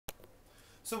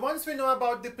So once we know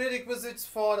about the prerequisites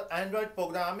for Android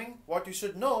programming, what you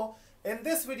should know, in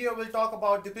this video we'll talk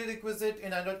about the prerequisite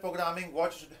in Android programming,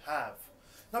 what you should have.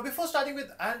 Now before starting with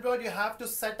Android, you have to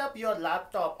set up your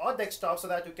laptop or desktop so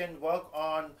that you can work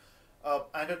on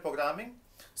Android programming.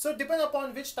 So depending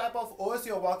upon which type of OS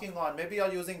you're working on, maybe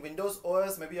you're using Windows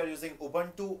OS, maybe you're using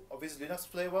Ubuntu, obviously Linux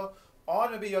flavor, or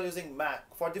maybe you're using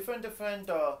Mac. For different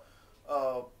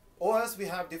OS, we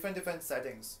have different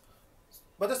settings.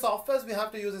 But the softwares we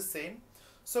have to use is same.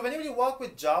 So whenever you work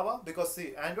with Java, because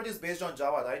see, Android is based on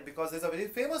Java, right? Because there's a very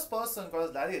famous person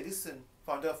called Larry Ellison,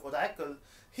 founder of Oracle.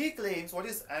 He claims, what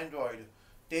is Android?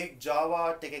 Take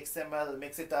Java, take XML,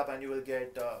 mix it up, and you will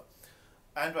get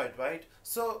Android, right?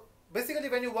 So basically,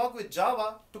 when you work with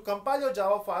Java, to compile your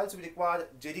Java files, you require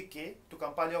JDK to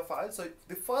compile your files. So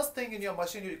the first thing in your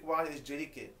machine you require is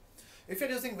JDK. If you're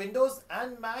using Windows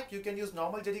and Mac, you can use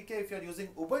normal JDK. If you're using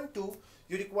Ubuntu,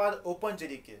 you require Open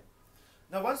JDK.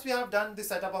 Now, once we have done the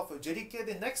setup of JDK,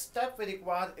 the next step we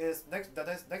require is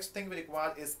next thing we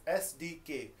require is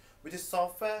SDK, which is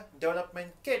Software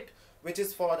Development Kit, which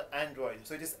is for Android.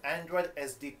 So it is Android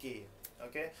SDK.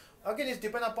 Okay. Again, it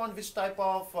depends upon which type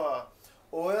of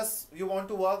OS you want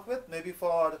to work with. Maybe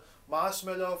for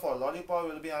Marshmallow, for Lollipop,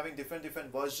 we'll be having different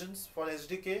versions for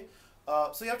SDK.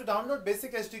 So you have to download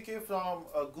basic SDK from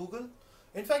Google.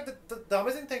 In fact, the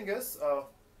amazing thing is,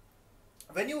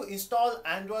 when you install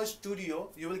Android Studio,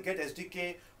 you will get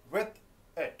SDK with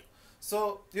it.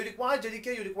 So you require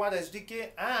JDK, you require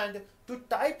SDK, and to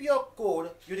type your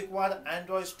code, you require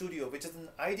Android Studio, which is an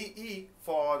IDE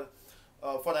for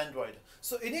Android.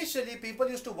 So initially, people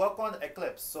used to work on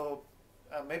Eclipse. So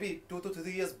maybe 2 to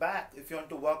 3 years back, if you want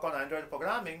to work on Android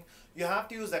programming, you have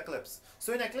to use Eclipse.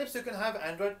 So in Eclipse, you can have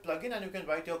Android plugin and you can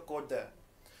write your code there.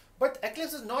 But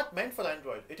Eclipse is not meant for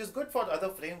Android. It is good for other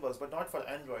frameworks, but not for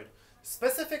Android.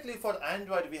 Specifically for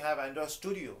Android, we have Android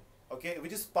Studio, okay,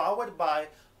 which is powered by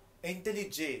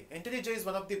IntelliJ. IntelliJ is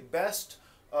one of the best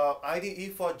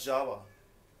IDE for Java.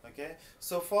 Okay,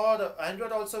 so for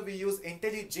Android also we use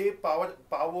IntelliJ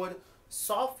powered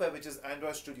software, which is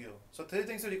Android Studio. So 3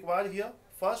 things we require here.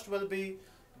 First will be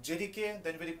JDK,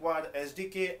 then we require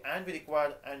SDK, and we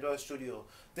require Android Studio.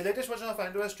 The latest version of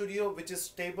Android Studio, which is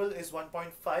stable, is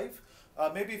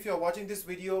 1.5. Maybe if you're watching this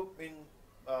video in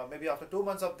maybe after 2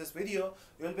 months of this video,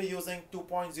 you will be using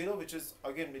 2.0, which is,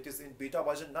 again, it is in beta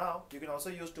version now. You can also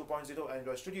use 2.0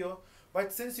 Android Studio.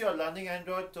 But since you are learning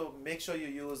Android, so make sure you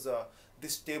use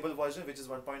this stable version, which is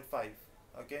 1.5.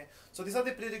 Okay, so these are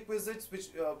the prerequisites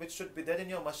which should be there in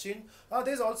your machine.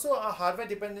 There is also a hardware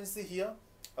dependency here.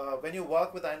 When you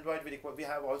work with Android, we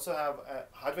also have a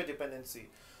hardware dependency.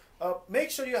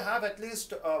 Make sure you have at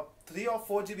least 3 or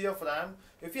 4 GB of RAM.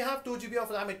 If you have 2 GB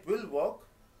of RAM, it will work.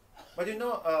 But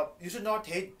you should not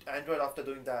hate Android after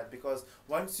doing that, because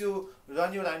once you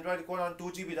run your Android code on 2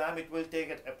 GB RAM, it will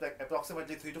take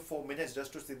approximately 3 to 4 minutes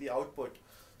just to see the output.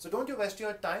 So don't you waste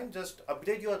your time, just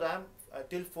upgrade your RAM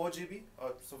till 4 GB,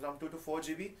 so from 2 to 4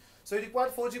 GB. So you require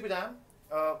 4 GB RAM.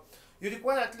 You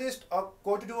require at least a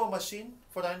code to do a machine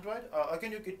for Android.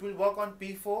 Again, it will work on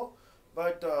P4,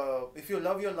 but if you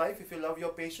love your life, if you love your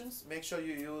patience, make sure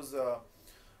you use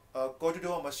code to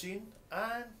do a machine.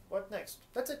 And what next?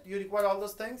 That's it. You require all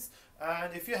those things,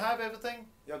 and if you have everything,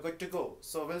 you're good to go.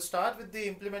 So we'll start with the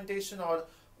implementation, or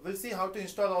we'll see how to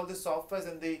install all these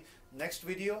softwares in the next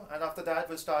video, and after that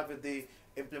we'll start with the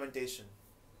implementation.